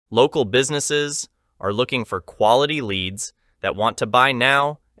Local businesses are looking for quality leads that want to buy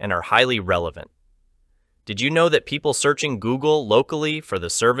now and are highly relevant. Did you know that people searching Google locally for the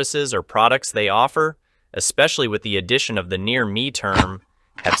services or products they offer, especially with the addition of the near me term,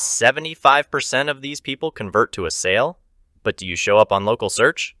 have 75% of these people convert to a sale? But do you show up on local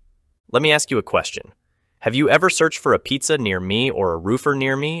search? Let me ask you a question. Have you ever searched for a pizza near me, or a roofer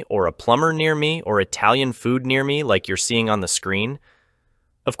near me, or a plumber near me, or Italian food near me like you're seeing on the screen?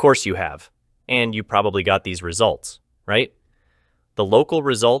 Of course you have, and you probably got these results, right? The local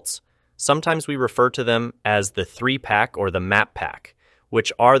results, sometimes we refer to them as the 3-pack or the map pack,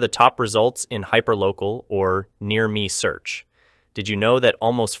 which are the top results in hyperlocal or near me search. Did you know that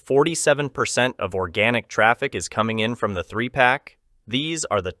almost 47% of organic traffic is coming in from the 3-pack? These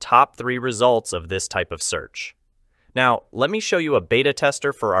are the top 3 results of this type of search. Now, let me show you a beta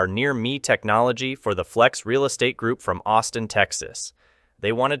tester for our near me technology for the Flex Real Estate Group from Austin, Texas.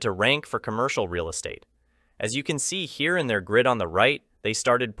 They wanted to rank for commercial real estate. As you can see here in their grid on the right, they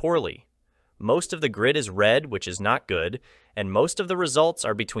started poorly. Most of the grid is red, which is not good, and most of the results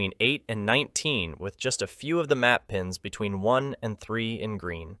are between 8 and 19, with just a few of the map pins between 1 and 3 in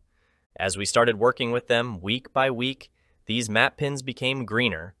green. As we started working with them week by week, these map pins became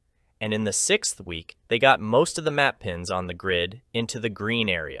greener, and in the 6th week, they got most of the map pins on the grid into the green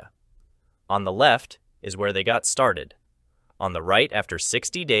area. On the left is where they got started. On the right, after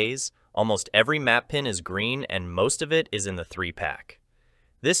 60 days, almost every map pin is green and most of it is in the 3-pack.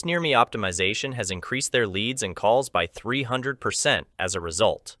 This near me optimization has increased their leads and calls by 300% as a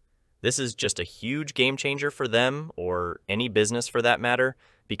result. This is just a huge game changer for them, or any business for that matter,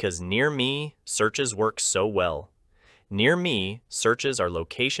 because near me searches work so well. Near me searches are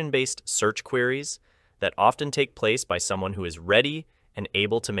location-based search queries that often take place by someone who is ready and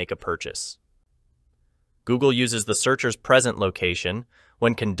able to make a purchase. Google uses the searcher's present location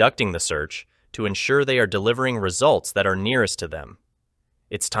when conducting the search to ensure they are delivering results that are nearest to them.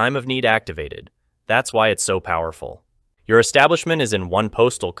 It's time of need activated. That's why it's so powerful. Your establishment is in one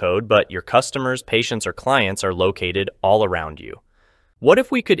postal code, but your customers, patients, or clients are located all around you. What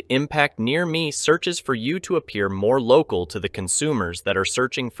if we could impact near me searches for you to appear more local to the consumers that are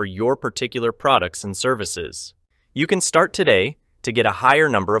searching for your particular products and services? You can start today to get a higher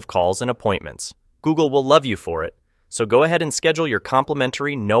number of calls and appointments. Google will love you for it. So go ahead and schedule your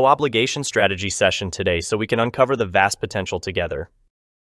complimentary, no-obligation strategy session today so we can uncover the vast potential together.